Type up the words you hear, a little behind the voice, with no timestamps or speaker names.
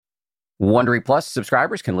Wondery Plus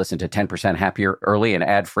subscribers can listen to 10% Happier early and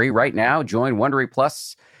ad-free right now. Join Wondery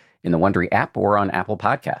Plus in the Wondery app or on Apple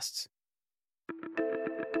Podcasts.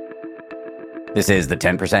 This is the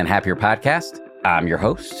 10% Happier podcast. I'm your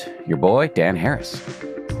host, your boy, Dan Harris.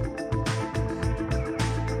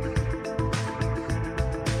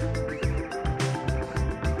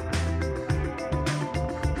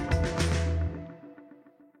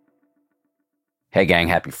 Hey gang,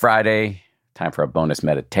 happy Friday. Time for a bonus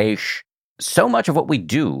meditation. So much of what we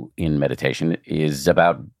do in meditation is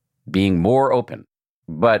about being more open.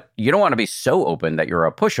 But you don't want to be so open that you're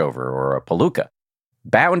a pushover or a palooka.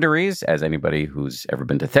 Boundaries, as anybody who's ever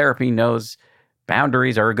been to therapy knows,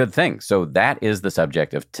 boundaries are a good thing. So that is the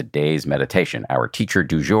subject of today's meditation. Our teacher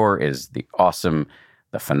du jour is the awesome,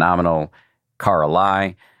 the phenomenal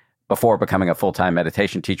Cara. Before becoming a full-time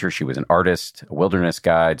meditation teacher, she was an artist, a wilderness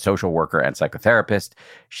guide, social worker, and psychotherapist.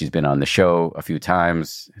 She's been on the show a few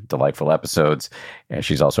times, delightful episodes, and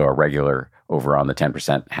she's also a regular over on the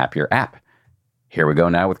 10% Happier app. Here we go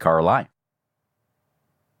now with Cara.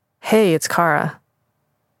 Hey, it's Cara.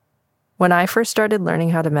 When I first started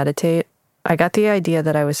learning how to meditate, I got the idea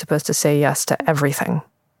that I was supposed to say yes to everything.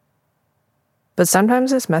 But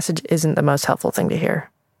sometimes this message isn't the most helpful thing to hear.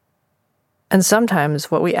 And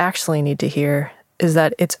sometimes what we actually need to hear is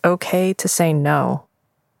that it's okay to say no,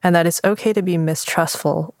 and that it's okay to be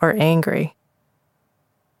mistrustful or angry.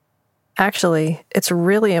 Actually, it's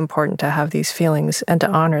really important to have these feelings and to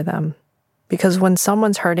honor them, because when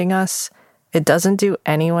someone's hurting us, it doesn't do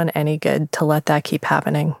anyone any good to let that keep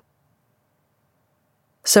happening.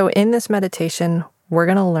 So in this meditation, we're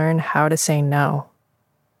going to learn how to say no.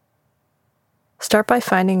 Start by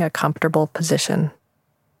finding a comfortable position.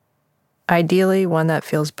 Ideally, one that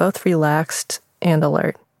feels both relaxed and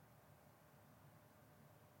alert.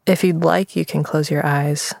 If you'd like, you can close your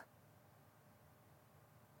eyes.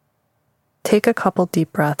 Take a couple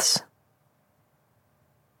deep breaths.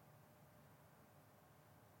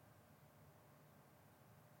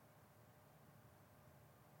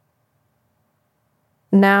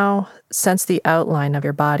 Now, sense the outline of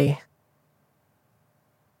your body.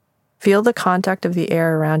 Feel the contact of the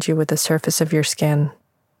air around you with the surface of your skin.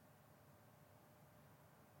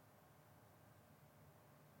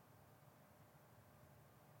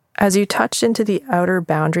 As you touch into the outer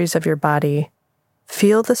boundaries of your body,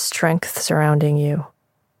 feel the strength surrounding you,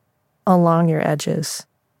 along your edges.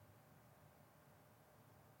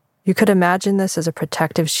 You could imagine this as a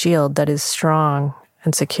protective shield that is strong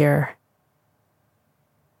and secure.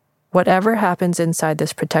 Whatever happens inside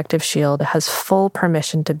this protective shield has full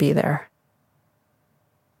permission to be there.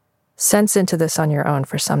 Sense into this on your own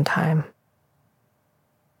for some time.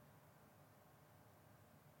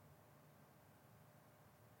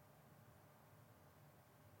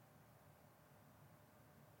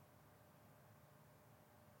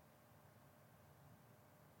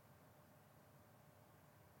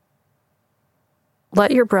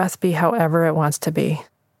 Let your breath be however it wants to be.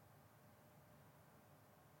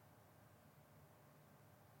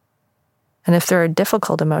 And if there are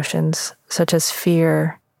difficult emotions, such as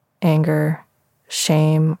fear, anger,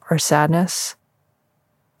 shame, or sadness,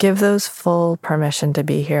 give those full permission to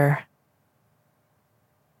be here.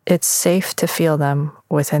 It's safe to feel them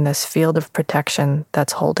within this field of protection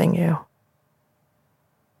that's holding you.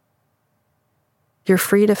 You're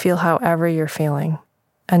free to feel however you're feeling,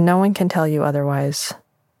 and no one can tell you otherwise.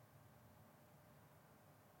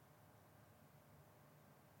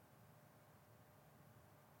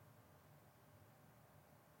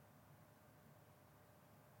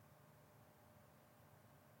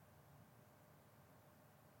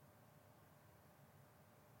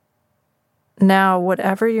 Now,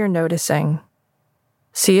 whatever you're noticing,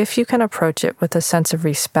 see if you can approach it with a sense of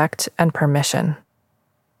respect and permission.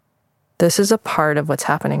 This is a part of what's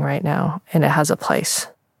happening right now, and it has a place.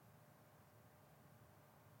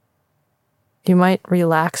 You might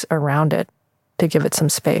relax around it to give it some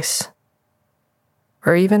space,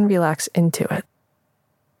 or even relax into it.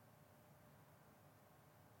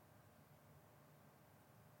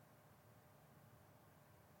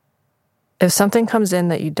 If something comes in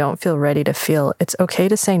that you don't feel ready to feel, it's okay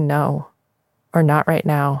to say no, or not right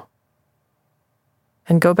now,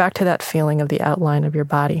 and go back to that feeling of the outline of your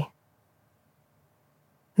body.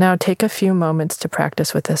 Now take a few moments to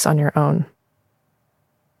practice with this on your own.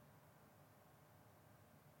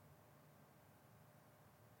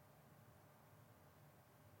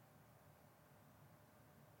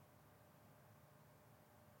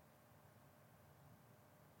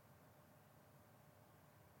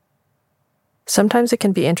 Sometimes it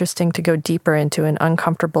can be interesting to go deeper into an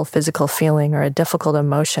uncomfortable physical feeling or a difficult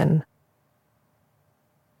emotion.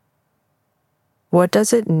 What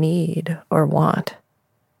does it need or want?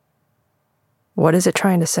 What is it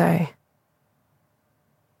trying to say?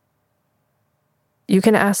 You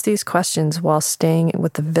can ask these questions while staying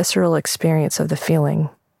with the visceral experience of the feeling,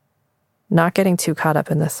 not getting too caught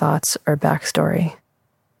up in the thoughts or backstory.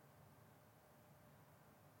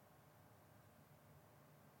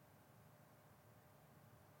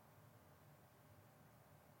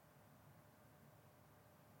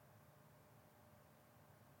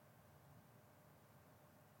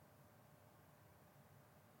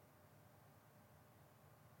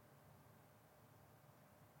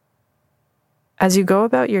 As you go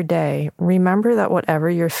about your day, remember that whatever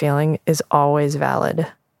you're feeling is always valid.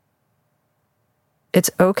 It's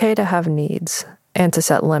okay to have needs and to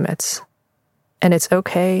set limits, and it's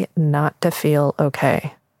okay not to feel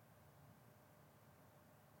okay.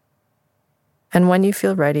 And when you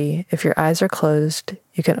feel ready, if your eyes are closed,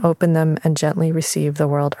 you can open them and gently receive the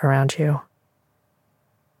world around you.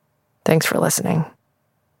 Thanks for listening.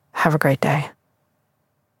 Have a great day.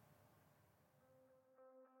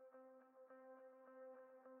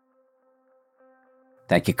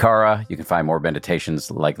 Thank you, Cara. You can find more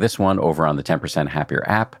meditations like this one over on the 10% Happier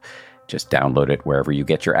app. Just download it wherever you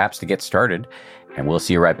get your apps to get started. And we'll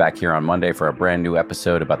see you right back here on Monday for a brand new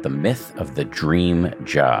episode about the myth of the dream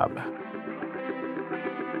job.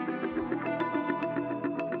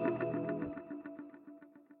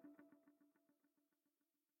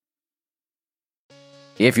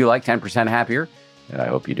 If you like 10% Happier, and I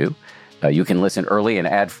hope you do, you can listen early and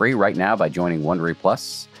ad-free right now by joining Wondery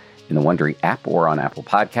Plus in the Wondery app or on Apple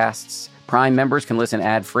Podcasts. Prime members can listen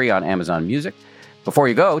ad-free on Amazon Music. Before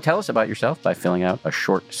you go, tell us about yourself by filling out a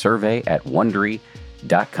short survey at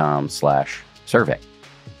Wondery.com/survey.